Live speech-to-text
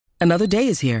Another day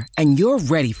is here, and you're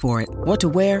ready for it. What to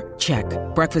wear? Check.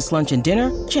 Breakfast, lunch, and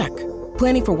dinner? Check.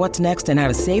 Planning for what's next and how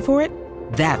to save for it?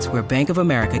 That's where Bank of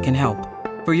America can help.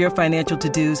 For your financial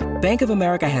to-dos, Bank of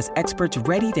America has experts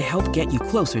ready to help get you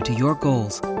closer to your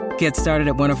goals. Get started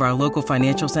at one of our local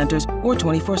financial centers or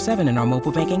 24/7 in our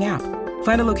mobile banking app.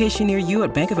 Find a location near you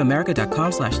at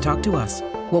bankofamerica.com/talktous.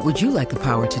 What would you like the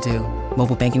power to do?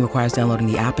 Mobile banking requires downloading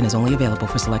the app and is only available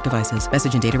for select devices.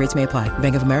 Message and data rates may apply.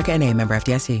 Bank of America NA, member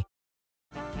FDIC.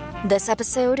 This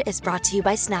episode is brought to you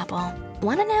by Snapple.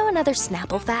 Want to know another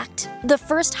Snapple fact? The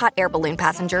first hot air balloon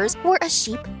passengers were a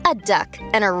sheep, a duck,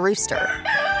 and a rooster.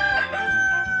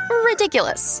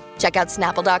 Ridiculous. Check out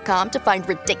Snapple.com to find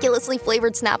ridiculously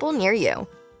flavored Snapple near you.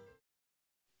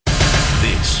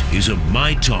 This is a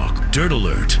My Talk Dirt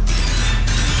Alert.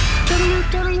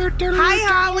 Hi,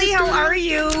 Holly. How are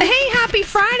you? Hey, happy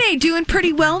Friday. Doing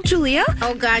pretty well, Julia.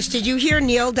 Oh, gosh. Did you hear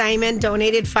Neil Diamond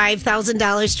donated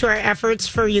 $5,000 to our efforts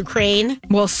for Ukraine?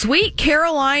 Well, sweet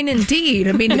Caroline, indeed.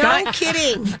 I mean,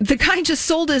 Kidding. The guy just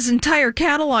sold his entire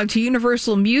catalog to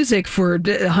Universal Music for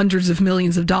hundreds of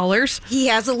millions of dollars. He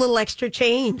has a little extra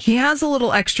change. He has a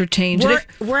little extra change.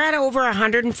 We're at over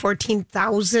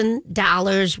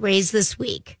 $114,000 raised this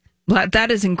week. That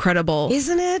is incredible.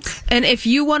 Isn't it? And if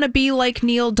you want to be like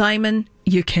Neil Diamond,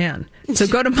 you can. So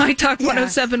go to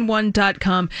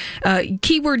mytalk1071.com,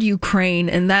 keyword Ukraine,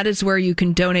 and that is where you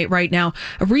can donate right now.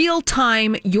 Real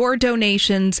time, your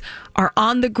donations are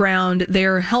on the ground.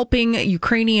 They're helping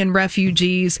Ukrainian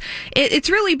refugees. It's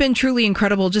really been truly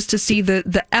incredible just to see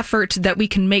the effort that we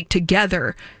can make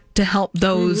together to help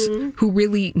those who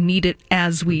really need it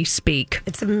as we speak.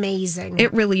 It's amazing.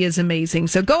 It really is amazing.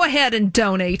 So go ahead and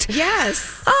donate.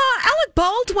 Yes. Alec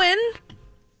Baldwin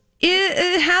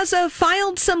has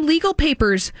filed some legal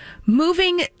papers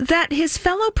moving that his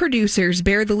fellow producers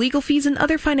bear the legal fees and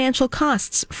other financial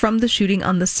costs from the shooting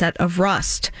on the set of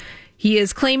Rust. He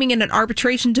is claiming in an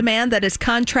arbitration demand that his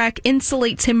contract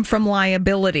insulates him from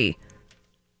liability.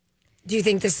 Do you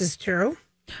think this is true?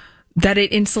 That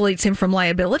it insulates him from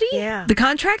liability? Yeah. The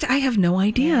contract? I have no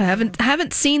idea. I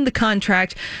haven't seen the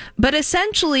contract. But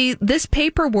essentially, this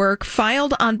paperwork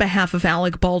filed on behalf of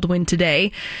Alec Baldwin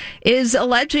today is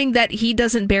alleging that he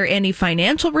doesn't bear any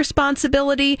financial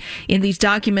responsibility. In these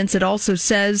documents, it also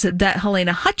says that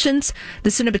Helena Hutchins, the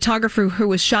cinematographer who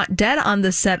was shot dead on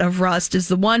the set of Rust, is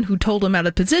the one who told him how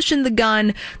to position the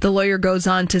gun. The lawyer goes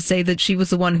on to say that she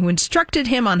was the one who instructed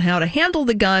him on how to handle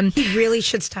the gun. He really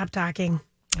should stop talking.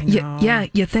 Yeah,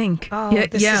 you think. Oh,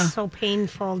 this is so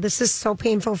painful. This is so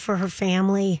painful for her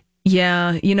family.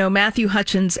 Yeah, Matthew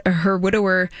Hutchins, her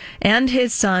widower, and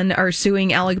his son are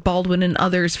suing Alec Baldwin and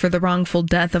others for the wrongful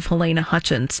death of Helena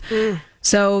Hutchins.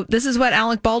 So this is what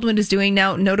Alec Baldwin is doing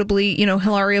now, notably,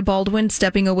 Hilaria Baldwin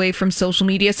stepping away from social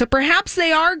media. So perhaps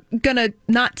they are going to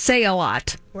not say a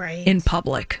lot in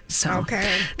public. So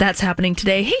that's happening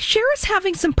today. Hey, Cher's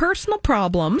having some personal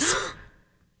problems.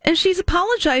 And she's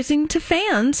apologizing to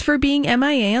fans for being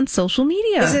MIA on social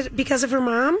media. Is it because of her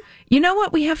mom? You know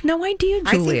what? We have no idea, Julia.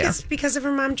 I think it's because of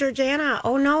her mom, Georgiana.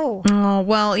 Oh, no. Oh,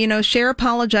 well, Cher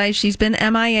apologized. She's been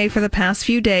MIA for the past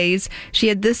few days. She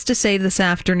had this to say this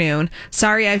afternoon.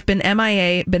 Sorry, I've been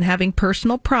MIA, been having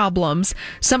personal problems.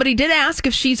 Somebody did ask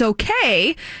if she's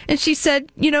okay, and she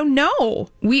said, no.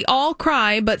 We all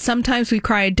cry, but sometimes we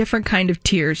cry a different kind of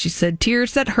tears. She said,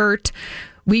 tears that hurt.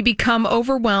 We become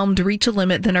overwhelmed, reach a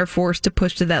limit, then are forced to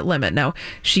push to that limit. Now,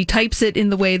 she types it in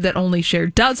the way that only Cher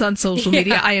does on social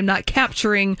media. I am not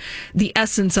capturing the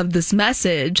essence of this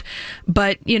message.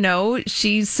 But,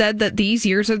 she said that these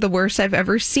years are the worst I've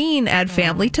ever seen. Add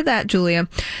family to that, Julia.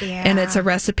 Yeah. And it's a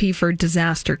recipe for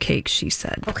disaster cake, she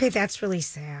said. Okay, that's really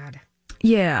sad.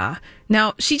 Yeah.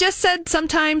 Now, she just said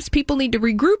sometimes people need to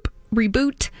regroup,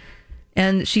 reboot.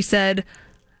 And she said,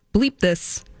 bleep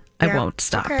this. I won't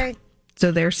stop. Okay.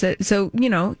 So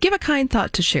give a kind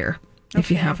thought to Cher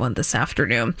if you have one this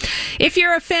afternoon. If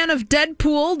you're a fan of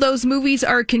Deadpool, those movies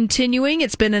are continuing.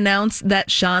 It's been announced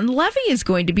that Sean Levy is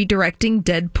going to be directing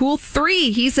Deadpool 3.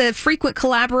 He's a frequent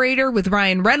collaborator with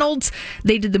Ryan Reynolds.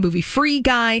 They did the movie Free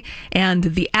Guy and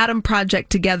The Adam Project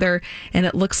together, and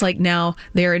it looks like now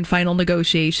they're in final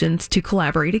negotiations to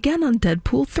collaborate again on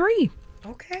Deadpool 3.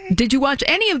 Okay. Did you watch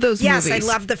any of those movies? Yes, I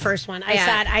loved the first one. I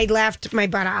thought I laughed my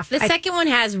butt off. The second one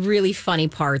has really funny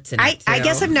parts in it. I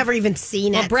guess I've never even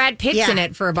seen it. Well, Brad Pitt's in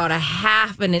it for about a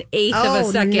half and an eighth of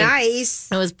a second.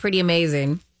 Nice. It was pretty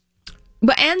amazing.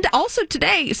 And also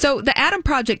today, so The Adam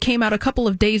Project came out a couple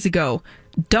of days ago.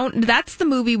 That's the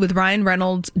movie with Ryan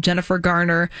Reynolds, Jennifer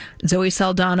Garner, Zoe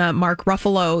Saldana, Mark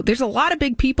Ruffalo. There's a lot of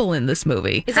big people in this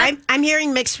movie. I'm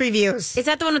hearing mixed reviews. Is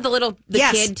that the one with the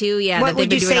kid too? Yeah, What that they've would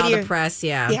been you doing say all to the press.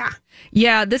 Yeah. Yeah.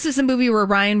 Yeah, this is a movie where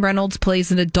Ryan Reynolds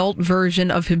plays an adult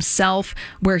version of himself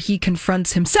where he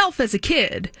confronts himself as a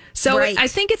kid. So Right. I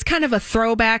think it's kind of a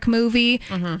throwback movie.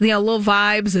 Little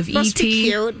vibes of Must E.T. be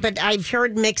cute, but I've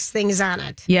heard mixed things on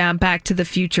it. Yeah, Back to the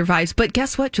Future vibes. But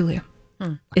guess what, Julia?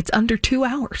 It's under 2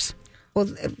 hours. Well,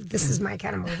 this is my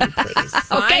kind of movie, please.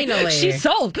 Finally. She's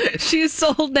sold. She's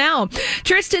sold now.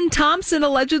 Tristan Thompson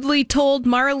allegedly told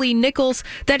Marley Nichols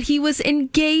that he was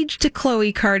engaged to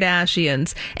Khloe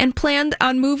Kardashian and planned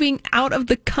on moving out of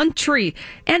the country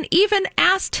and even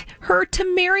asked her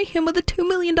to marry him with a $2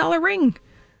 million ring.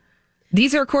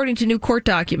 These are according to new court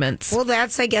documents. Well,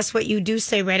 that's, I guess, what you do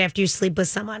say right after you sleep with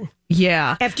someone.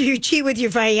 Yeah. After you cheat with your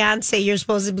fiance, you're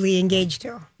supposedly engaged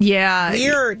to. Yeah.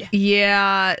 Weird.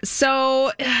 Yeah.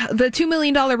 So the $2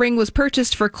 million ring was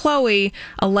purchased for Khloe,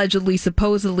 allegedly,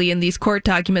 supposedly, in these court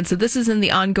documents. So this is in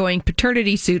the ongoing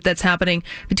paternity suit that's happening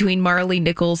between Marley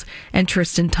Nichols and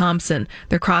Tristan Thompson.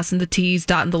 They're crossing the T's,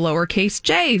 dotting the lowercase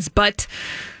J's. But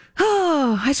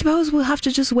I suppose we'll have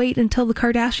to just wait until the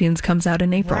Kardashians comes out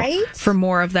in April Right? for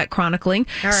more of that chronicling.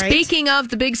 All right. Speaking of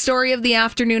the big story of the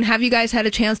afternoon, have you guys had a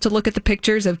chance to look at the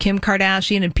pictures of Kim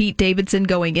Kardashian and Pete Davidson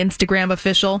going Instagram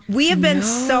official? We have been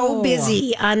so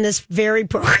busy on this very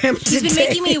program today. He's been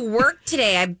making me work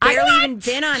today. I've barely even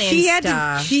been on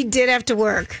Insta. She did have to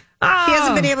work. She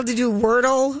hasn't been able to do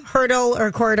Wordle, Hurdle,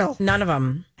 or Quordle. None of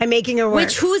them. I'm making her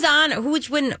work. Whose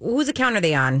account are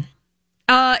they on?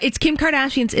 It's Kim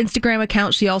Kardashian's Instagram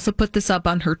account. She also put this up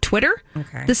on her Twitter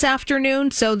this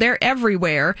afternoon. So they're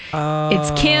everywhere.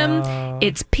 It's Kim.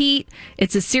 It's Pete.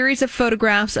 It's a series of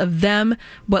photographs of them,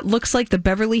 what looks like the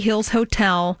Beverly Hills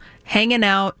Hotel, hanging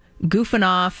out, goofing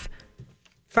off,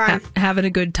 Fun. having a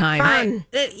good time. Fun.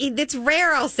 It's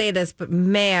rare I'll say this, but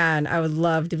man, I would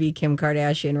love to be Kim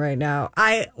Kardashian right now.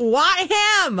 I want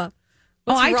him.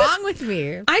 What's wrong with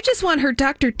me? I just want her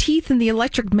Dr. Teeth in the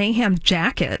Electric Mayhem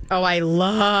jacket. Oh, I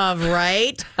love,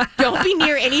 right? Don't be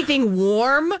near anything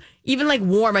warm. Even like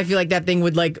warm, I feel like that thing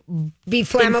would like Be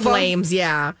flammable. in flames.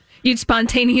 Yeah. You'd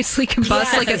spontaneously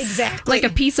combust Yes, like a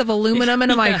piece of aluminum in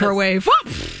a microwave.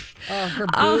 Oh, her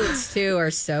boots too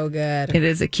are so good. It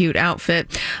is a cute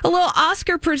outfit. A little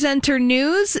Oscar presenter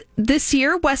news. This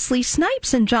year, Wesley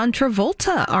Snipes and John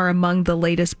Travolta are among the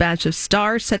latest batch of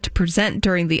stars set to present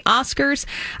during the Oscars.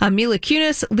 Mila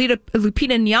Kunis,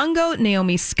 Lupita Nyong'o,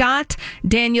 Naomi Scott,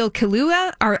 Daniel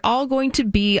Kaluuya are all going to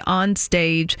be on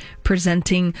stage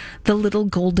presenting The Little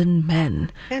Golden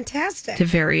Men Fantastic. to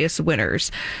various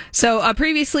winners. So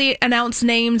previously announced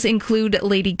names include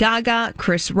Lady Gaga,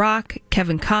 Chris Rock,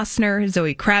 Kevin Costner,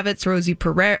 Zoe Kravitz, Rosie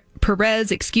Perez,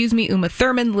 Uma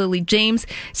Thurman, Lily James,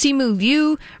 Simu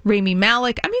Liu, Rami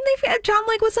Malek. I mean, they've got John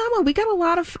Leguizamo. We got a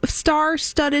lot of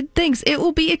star-studded things. It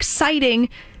will be exciting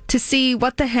to see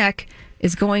what the heck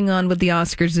is going on with the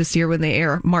Oscars this year when they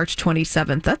air March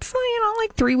 27th. That's,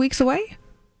 like 3 weeks away.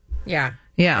 Yeah.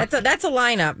 Yeah. That's a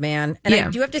lineup, man. And Yeah.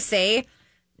 I do have to say,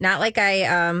 not like I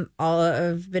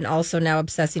have been also now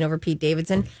obsessing over Pete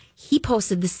Davidson. He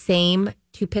posted the same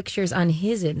 2 pictures on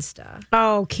his Insta.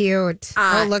 Oh, cute.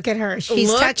 Look at her. She's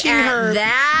look touching at her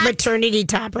that. maternity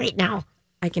top right now.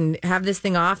 I can have this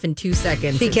thing off in 2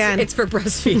 seconds. She can. It's for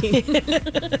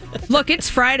breastfeeding. Look, it's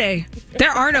Friday.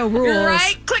 There are no rules.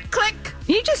 Right? Click, click.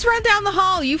 You just run down the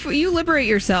hall. You liberate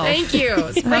yourself. Thank you.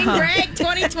 Spring break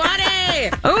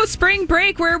 2020. Oh, spring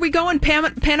break. Where are we going?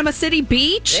 Panama City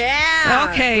Beach? Yeah.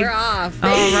 Okay. We're off.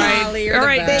 All Thanks, right. Holly. You're All the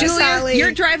right, best. Julia, Holly.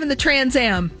 you're driving the Trans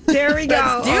Am. There we go.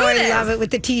 Let's do I this. love it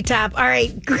with the T-top. All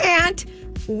right, Grant,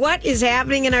 what is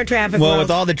happening in our traffic Well, world?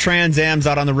 with all the Trans Ams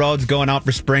out on the roads going out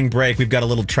for spring break, we've got a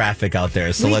little traffic out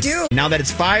there. So We let's. do. Now that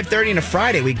it's 5:30 on a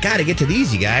Friday, we got to get to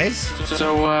these, you guys.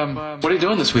 So, what are you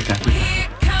doing this weekend?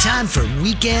 Time for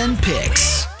Weekend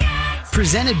Picks.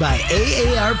 Presented by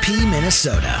AARP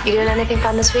Minnesota. You doing anything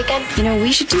fun this weekend? You know,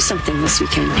 we should do something this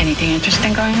weekend. Anything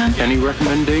interesting going on? Any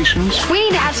recommendations? We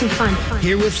need to have some fun.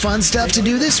 Here with fun stuff to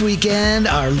do this weekend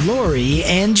are Lori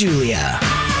and Julia.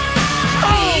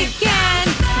 Weekend.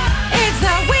 It's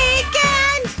the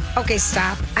weekend. Okay,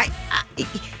 stop.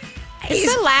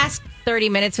 It's the last 30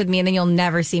 minutes with me, and then you'll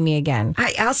never see me again.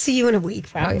 I'll see you in a week,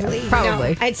 probably. Oh, yeah,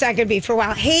 probably. No, it's not going to be for a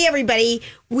while. Hey, everybody.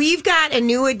 We've got a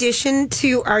new addition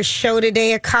to our show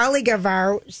today, a colleague of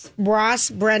ours, Ross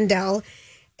Brendel.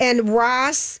 And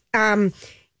Ross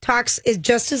talks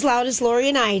just as loud as Lori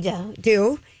and I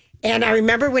do. And I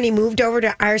remember when he moved over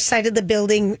to our side of the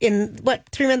building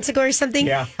 3 months ago or something?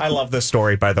 Yeah, I love this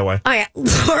story, by the way. Oh, yeah.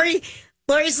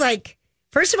 Lori's like,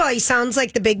 first of all, he sounds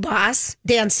like the big boss,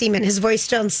 Dan Seaman. His voice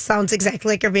still sounds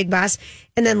exactly like our big boss.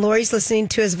 And then Lori's listening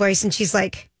to his voice and she's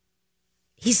like,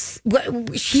 He's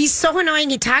so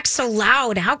annoying. He talks so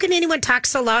loud. How can anyone talk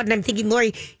so loud? And I'm thinking,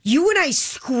 Lori, you and I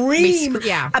scream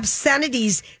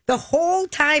obscenities the whole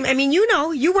time. I mean,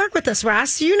 you work with us,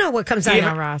 Ross. You know what comes out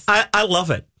of Ross. I love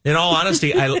it. In all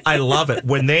honesty, I love it.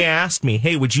 When they asked me,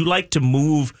 hey, would you like to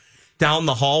move down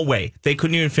the hallway? They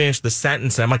couldn't even finish the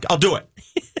sentence. I'm like, I'll do it.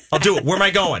 Where am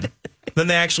I going? Then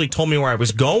they actually told me where I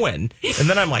was going. And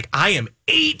then I'm like, I am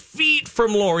 8 feet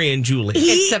from Lori and Julie.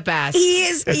 It's the best. He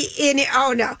is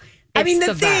oh, no. I mean,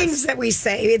 the things that we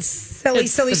say, it's silly.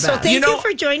 So thank you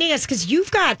for joining us because you're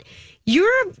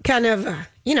kind of,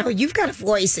 you've got a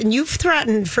voice and you've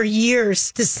threatened for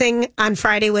years to sing on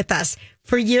Friday with us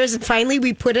for years. And finally,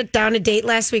 we put it down a date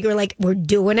last week. We're like, we're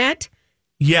doing it.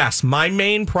 Yes, my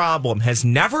main problem has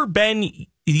never been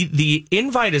the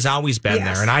invite has always been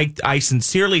there, and I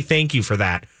sincerely thank you for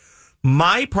that.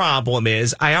 My problem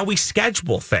is I always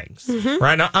schedule things,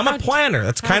 right? I'm a planner.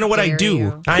 That's kind of what I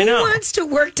do. I know. Who wants to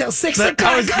work till 6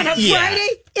 o'clock on a Friday?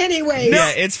 Anyway.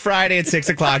 Yeah, it's Friday at 6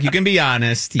 o'clock. You can be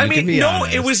honest.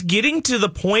 It was getting to the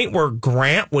point where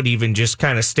Grant would even just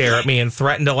kind of stare at me and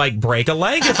threaten to break a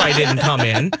leg if I didn't come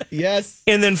in. Yes.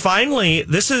 And then finally,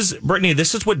 Brittany,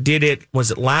 this is what did it.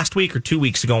 Was it last week or 2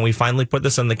 weeks ago? And we finally put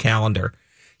this on the calendar.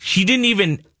 She didn't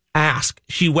even ask.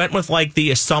 She went with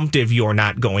the assumptive, you're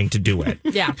not going to do it.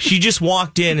 Yeah. She just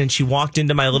walked in and she walked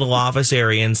into my little office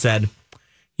area and said,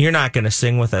 you're not going to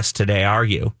sing with us today, are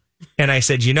you? And I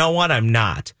said, you know what? I'm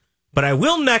not. But I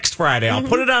will next Friday. I'll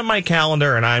put it on my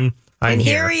calendar and I'm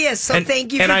here he is. So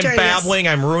thank you for joining us. And I'm babbling.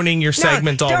 I'm ruining your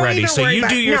segment already. So you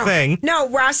do your thing. No,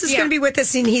 Ross is going to be with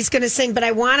us and he's going to sing. But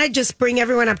I want to just bring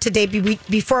everyone up to date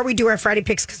before we do our Friday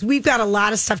picks because we've got a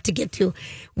lot of stuff to get to.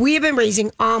 We have been raising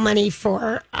all week money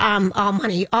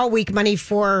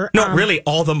for. No, really,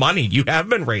 all the money. You have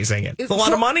been raising it. It's a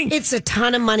lot of money. It's a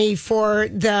ton of money for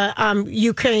the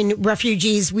Ukraine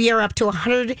refugees. We are up to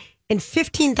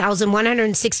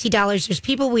 $115,160. There's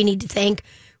people we need to thank.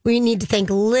 We need to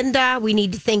thank Linda. We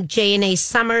need to thank J&A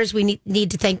Summers. We need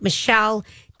to thank Michelle,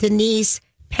 Denise,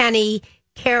 Penny,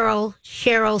 Carol,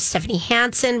 Cheryl, Stephanie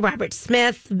Hansen, Robert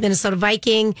Smith, Minnesota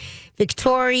Viking,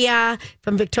 Victoria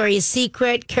from Victoria's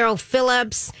Secret, Carol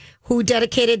Phillips, who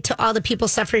dedicated to all the people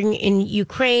suffering in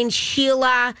Ukraine,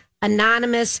 Sheila,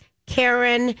 Anonymous,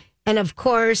 Karen, and of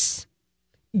course,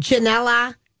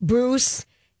 Janella, Bruce,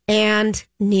 and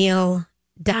Neil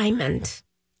Diamond.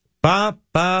 Ba,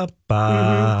 ba,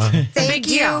 ba. Thank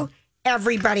you,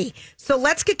 everybody. So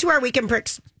let's get to our weekend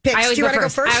picks. Do you want to go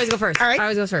first? I always go first. All right. I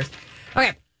always go first.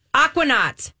 Okay.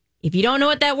 Aquanauts. If you don't know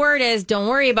what that word is, don't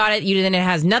worry about it. Then it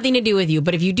has nothing to do with you.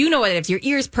 But if you do know what it is, your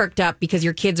ears perked up because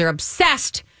your kids are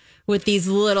obsessed with these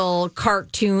little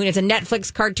cartoon. It's a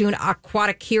Netflix cartoon,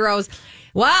 Aquatic Heroes.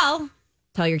 Well,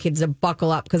 tell your kids to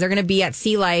buckle up because they're going to be at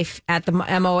Sea Life at the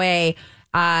MOA.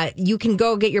 You can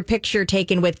go get your picture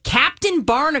taken with Captain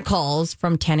Barnacles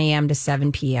from 10 a.m. to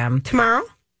 7 p.m. Tomorrow?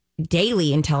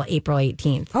 Daily until April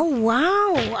 18th. Oh,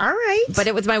 wow. All right. But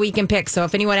it was my weekend pick. So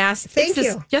if anyone asks, Thank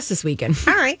you. Just this weekend.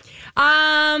 All right.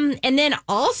 And then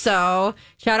also,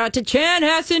 shout out to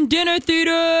Chanhassen Dinner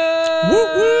Theater.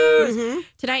 Woo-woo. Mm-hmm.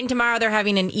 Tonight and tomorrow, they're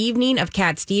having an evening of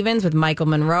Cat Stevens with Michael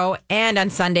Monroe. And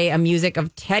on Sunday, a music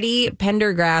of Teddy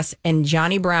Pendergrass and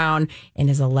Johnny Brown and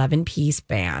his 11-piece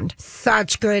band.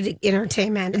 Such good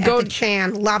entertainment at the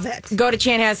Chan. Love it. Go to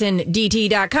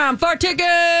chanhassendt.com for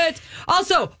tickets.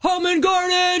 Also, Home and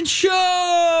Garden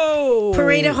Show.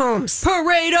 Parade of Homes.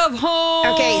 Parade of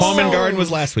Homes. Okay, Home and Garden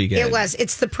was last weekend. It was.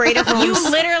 It's the Parade of Homes. You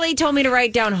literally told me to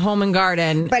write down Home and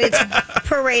Garden. But it's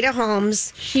Parade of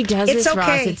Homes. She does It's this, okay.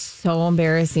 Ross. It's so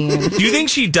embarrassing. Do you think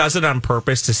she does it on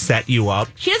purpose to set you up?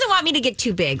 She doesn't want me to get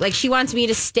too big. She wants me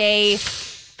to stay.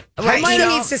 Hermione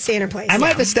needs to stay in her place. I might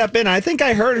have to step in. I think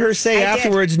I heard her say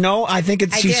afterwards. No, I think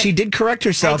it's she did correct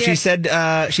herself. She said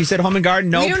Home and Garden.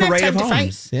 No Parade of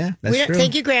Homes. Yeah, that's true.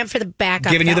 Thank you, Grant, for the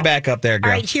backup. Giving you the backup there,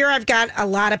 girl. All right, here I've got a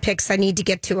lot of picks I need to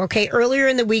get to. Okay, earlier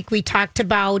in the week we talked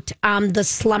about the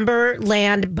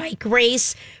Slumberland bike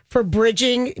race for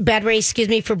bridging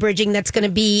that's going to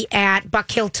be at Buck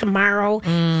Hill tomorrow.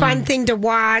 Fun thing to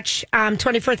watch.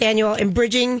 24th annual, and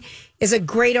Bridging is a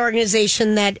great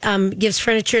organization that gives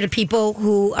furniture to people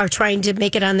who are trying to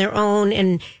make it on their own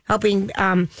and helping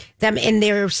them, and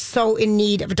they're so in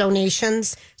need of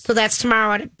donations. So that's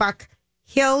tomorrow at Buck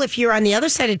Hill. If you're on the other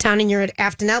side of town and you're at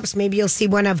Afton Alps, maybe you'll see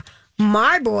one of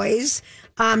my boys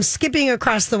skipping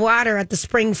across the water at the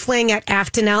Spring Fling at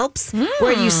Afton Alps,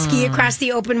 where you ski across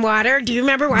the open water. Do you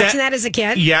remember watching that as a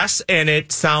kid? Yes, and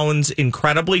it sounds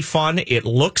incredibly fun. It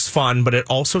looks fun, but it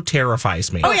also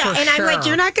terrifies me. Oh, yeah, and I'm like,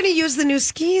 you're not going to use the new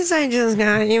skis I just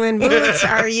got you in boots,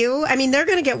 are you? I mean, they're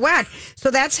going to get wet.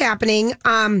 So that's happening.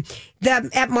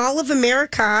 At Mall of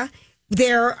America,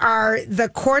 there are the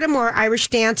Cortamore Irish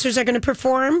dancers are going to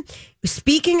perform.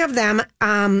 Speaking of them,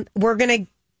 we're going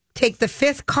to take the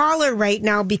fifth caller right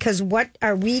now because what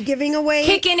are we giving away?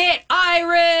 Kicking It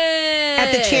Irish!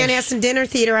 At the Chanhassen Dinner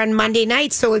Theater on Monday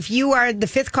night. So if you are the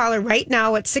fifth caller right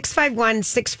now at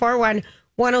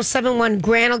 651-641-1071,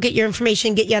 Grant will get your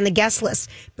information, get you on the guest list.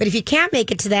 But if you can't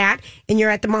make it to that and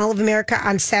you're at the Mall of America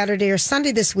on Saturday or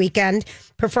Sunday this weekend,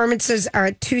 performances are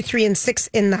at 2, 3, and 6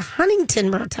 in the Huntington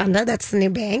Rotunda. That's the new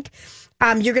bank.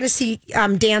 You're going to see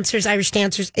dancers, Irish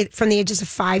dancers, from the ages of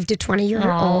 5 to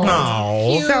 20-year-olds.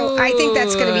 Oh, so I think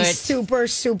that's going to be super,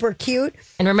 super cute.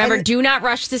 And remember, do not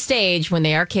rush the stage when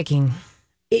they are kicking.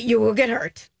 You will get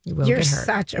hurt. You're get hurt.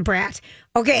 Such a brat.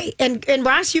 Okay, and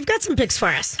Ross, you've got some picks for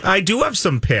us. I do have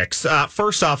some picks.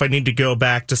 First off, I need to go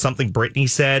back to something Brittany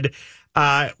said.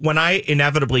 When I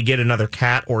inevitably get another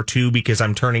cat or two because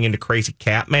I'm turning into crazy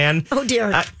cat man. Oh,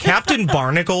 dear. Captain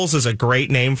Barnacles is a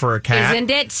great name for a cat. Isn't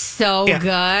it so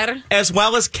good? As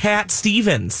well as Cat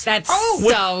Stevens. That's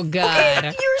so good. Okay,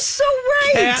 you're so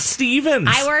right. Cat Stevens.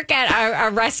 I work at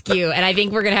a rescue, and I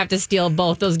think we're going to have to steal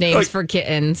both those names for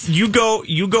kittens. You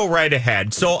go right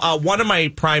ahead. So one of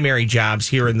my primary jobs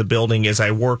here in the building is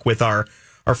I work with our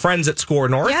friends at Score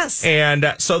North. Yes.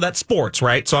 And so that's sports,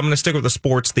 right? So I'm going to stick with the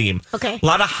sports theme. Okay. A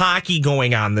lot of hockey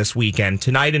going on this weekend.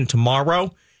 Tonight and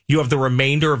tomorrow, you have the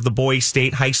remainder of the Boys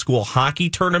State High School Hockey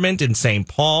Tournament in St.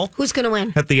 Paul. Who's going to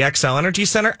win? At the XL Energy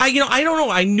Center. I don't know.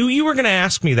 I knew you were going to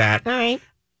ask me that. All right.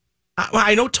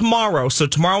 I know tomorrow. So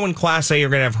tomorrow in Class A, you're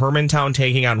going to have Hermantown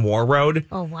taking on War Road.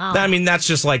 Oh, wow. I mean, that's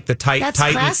just like the Titans.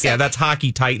 Classic. Yeah, that's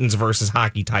Hockey Titans versus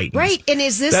Hockey Titans. Right. And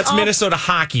is this That's Minnesota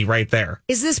hockey right there.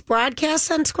 Is this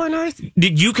broadcast on Score North?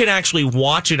 You can actually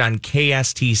watch it on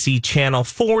KSTC Channel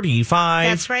 45.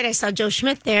 That's right. I saw Joe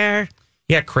Schmidt there.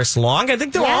 Yeah, Chris Long. I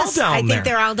think they're all down there. I think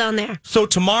they're all down there. So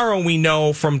tomorrow we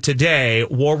know from today,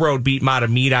 War Road beat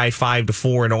Matamidi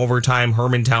 5-4 in overtime.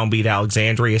 Hermantown beat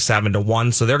Alexandria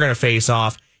 7-1. So they're going to face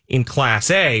off in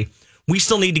Class A. We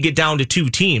still need to get down to 2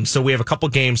 teams. So we have a couple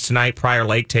games tonight. Prior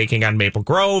Lake taking on Maple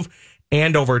Grove.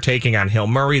 Andover taking on Hill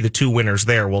Murray. The 2 winners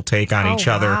there will take on each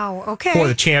other for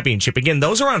the championship. Again,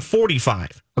 those are on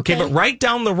 45. Okay, but right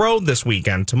down the road this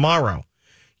weekend, tomorrow,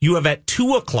 you have at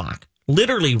 2 o'clock,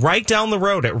 literally right down the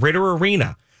road at Ritter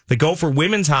Arena, the Gopher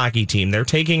women's hockey team. They're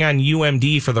taking on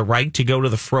UMD for the right to go to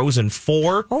the Frozen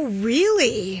Four. Oh,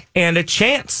 really? And a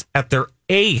chance at their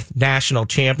 8th national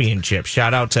championship.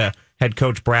 Shout out to head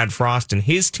coach Brad Frost and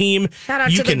his team. Shout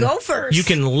out to the Gophers. You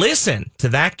can listen to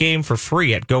that game for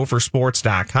free at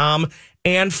gophersports.com.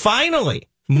 And finally,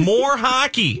 more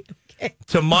hockey.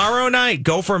 Tomorrow night,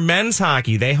 Gopher men's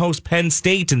hockey. They host Penn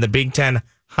State in the Big Ten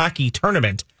hockey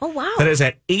tournament. Oh, wow. That is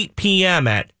at 8 p.m.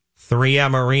 at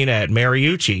 3M Arena at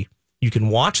Mariucci. You can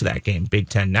watch that game, Big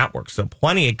Ten Network. So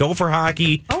plenty of Gopher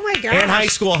hockey and high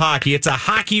school hockey. It's a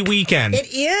hockey weekend.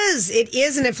 It is. It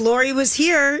is. And if Lori was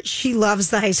here, she loves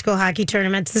the high school hockey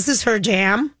tournaments. This is her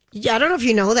jam. I don't know if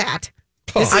you know that.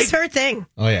 This is her thing.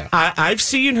 Oh, yeah. I've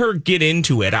seen her get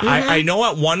into it. Mm-hmm. I know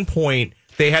at one point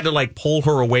they had to pull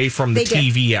her away from the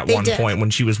TV at one point when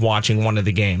she was watching one of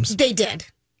the games. They did.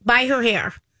 Buy her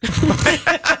hair.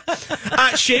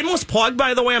 Shameless plug,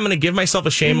 by the way. I'm going to give myself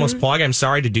a shameless plug. I'm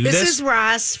sorry to do this. This is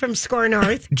Ross from Score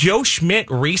North. Joe Schmidt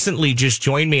recently just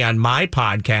joined me on my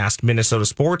podcast, Minnesota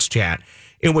Sports Chat.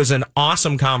 It was an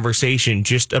awesome conversation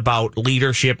just about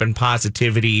leadership and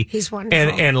positivity. He's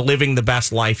wonderful. And living the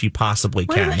best life you possibly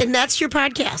can. And that's your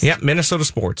podcast? Yeah, Minnesota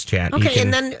Sports Chat. Okay,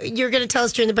 and then you're going to tell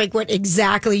us during the break what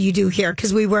exactly you do here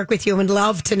because we work with you and would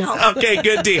love to know. Okay,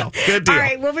 good deal. Good deal. All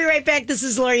right, we'll be right back. This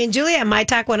is Lori and Julia on My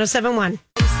Talk 1071.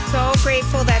 I'm so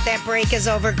grateful that break is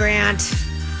over, Grant.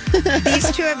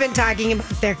 These two have been talking about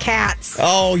their cats.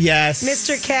 Oh, yes.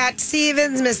 Mr. Cat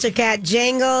Stevens, Mr. Cat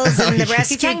Jangles, and the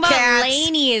rescue cats. About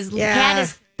Laney. Cat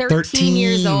is 13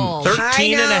 years old.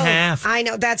 13 and a half. I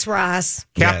know. That's Ross.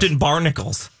 Captain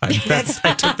Barnacles. I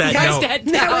took that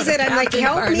note. That was it. I'm like,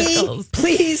 help me,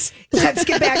 please. Let's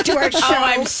get back to our show. Oh,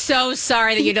 I'm so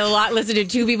sorry that you listen to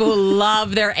two people who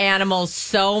love their animals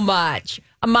so much.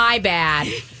 My bad.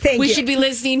 Thank you. We should be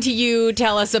listening to you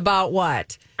tell us about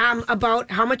what?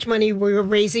 about how much money we were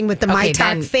raising with the My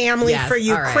Talk family for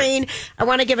Ukraine. Right. I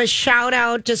want to give a shout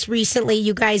out just recently,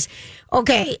 you guys.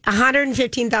 Okay,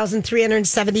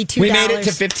 $115,372. We made it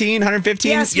to 115.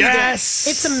 Yes,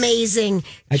 it's amazing.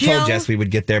 I told Jess we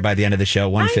would get there by the end of the show.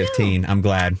 115. I'm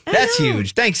glad. That's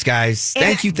huge. Thanks, guys.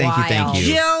 Thank you.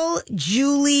 Jill,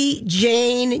 Julie,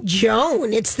 Jane,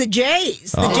 Joan. It's the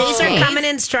J's. The J's are coming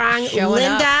in strong.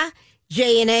 Linda, up.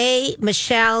 J&A,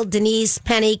 Michelle, Denise,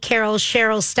 Penny, Carol,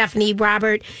 Cheryl, Stephanie,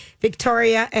 Robert,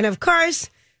 Victoria, and of course,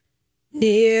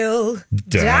 Neil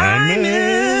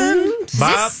Diamond.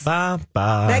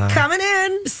 That coming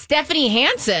in. Stephanie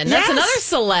Hansen. That's another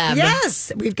celeb.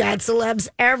 Yes. We've got celebs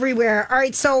everywhere. All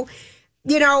right. So,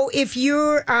 if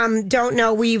you don't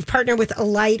know, we've partnered with a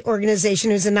Light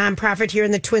organization, who's a nonprofit here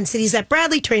in the Twin Cities that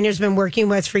Bradley Trainer's been working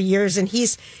with for years. And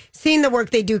he's seen the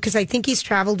work they do because I think he's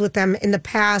traveled with them in the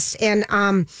past. And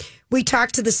we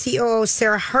talked to the COO,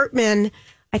 Sarah Hartman,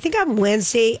 I think on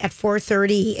Wednesday at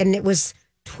 4:30. And it was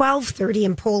 12:30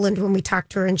 in Poland when we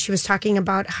talked to her, and she was talking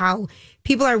about how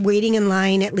people are waiting in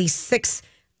line at least 6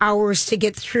 hours to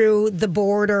get through the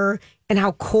border and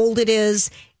how cold it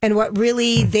is, and what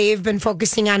really they've been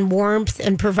focusing on warmth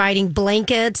and providing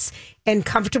blankets and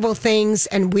comfortable things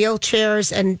and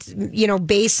wheelchairs and,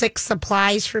 basic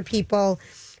supplies for people.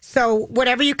 So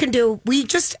whatever you can do,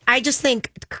 I just think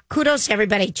kudos to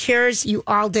everybody. Cheers. You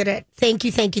all did it. Thank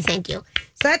you. So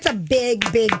that's a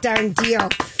big, big darn deal.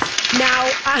 Now,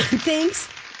 thank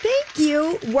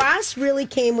you. Ross really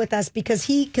came with us because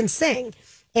he can sing.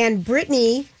 And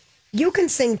Brittany, you can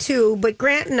sing too, but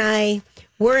Grant and I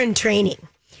were in training.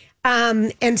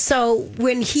 And so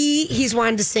when he's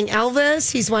wanted to sing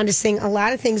Elvis, he's wanted to sing a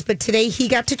lot of things, but today he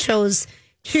got to choose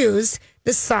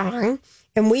the song.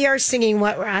 And we are singing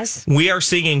what, Ross? We are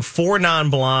singing Four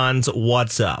Non-Blondes,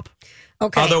 What's Up?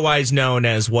 Okay. Otherwise known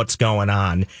as What's Going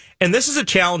On. And this is a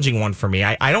challenging one for me.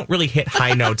 I don't really hit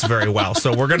high notes very well.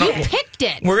 So we're going to... You picked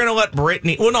it. We're going to let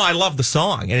Brittany... Well, no, I love the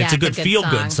song. And it's a good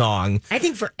feel-good song. I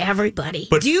think for everybody.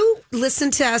 But do you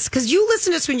listen to us? Because you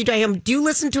listen to us when you drive home. Do you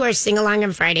listen to our sing-along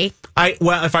on Friday?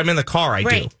 Well, if I'm in the car, I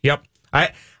do. Yep.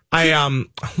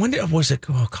 When was it?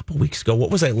 A couple weeks ago.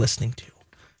 What was I listening to?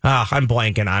 I'm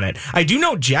blanking on it. I do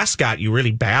know Jess got you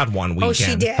really bad one weekend. Oh,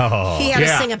 she did. He had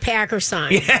to sing a Packer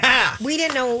song. Yeah. We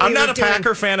didn't know what I'm not a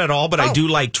Packer fan at all, but I do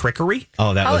like Trickery.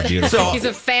 Oh, that was beautiful. So, he's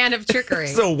a fan of Trickery.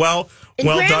 So well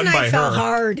Grant done and by I fell her.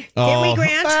 hard. Didn't we,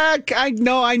 Grant?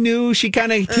 I knew. She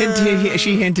kind of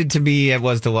hinted to me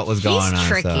as to what was going on.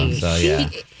 Tricky. So yeah.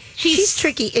 She's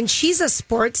tricky, and she's a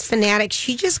sports fanatic.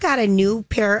 She just got a new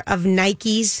pair of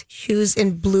Nikes shoes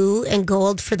in blue and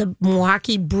gold for the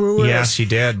Milwaukee Brewers. Yeah, she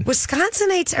did.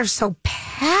 Wisconsinites are so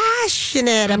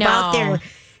passionate about their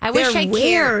I wish I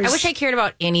cared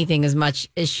about anything as much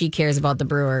as she cares about the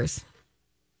Brewers.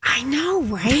 I know,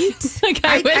 right?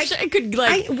 I wish I could,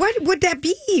 what would that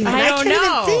be? I don't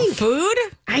know. Even think. Food?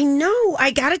 I know. I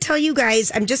got to tell you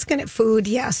guys, I'm just going to... Food,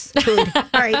 yes. Food. All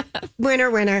right.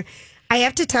 Winner. I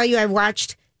have to tell you, I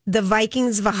watched the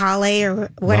Vikings Valhalla or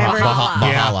whatever.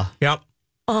 Valhalla. Yeah. Yep.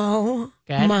 Oh,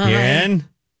 my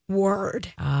word.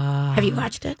 Have you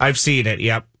watched it? I've seen it,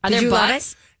 yep. Did you love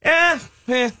it?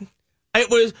 It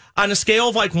was, on a scale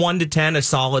of 1 to 10, a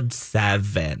solid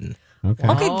 7. Okay,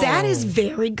 that is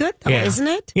very good, though, isn't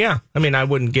it? Yeah. I mean, I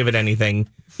wouldn't give it anything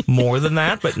more than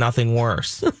that, but nothing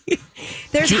worse.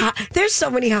 There's so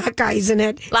many hot guys in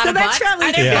it. A lot of butts?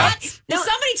 Are there butts? No, Does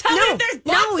somebody tell me if there's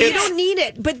butts? No, you don't need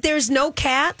it. But there's no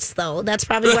cats, though. That's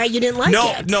probably why you didn't like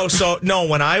it. No,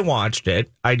 when I watched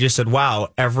it, I just said, wow,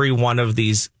 every one of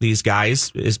these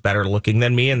guys is better looking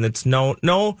than me. And it's no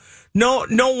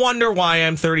wonder why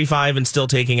I'm 35 and still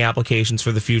taking applications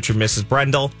for the future Mrs.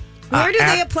 Brendel. Where do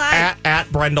they apply? At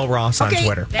Brendel Ross on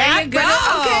Twitter. There you go.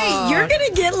 Okay, you're going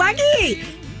to get lucky.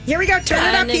 Here we go. Turn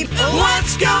it up, people.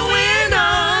 What's going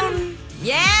on?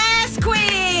 Yes,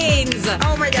 Queens.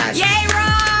 Oh, my gosh. Yay,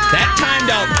 Ross. That timed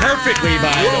out perfectly,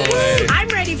 by the way. I'm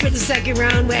ready for the second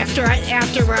round after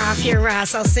we're off here,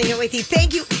 Ross. I'll sing it with you.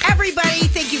 Thank you, everybody.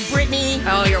 Thank you, Brittany.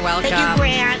 Oh, you're welcome. Thank you,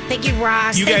 Grant. Thank you,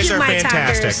 Ross. You guys are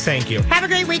fantastic. Talkers. Thank you. Have a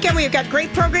great weekend. We've got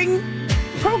great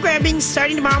programming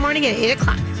starting tomorrow morning at 8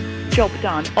 o'clock. Job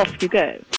done. Off you go.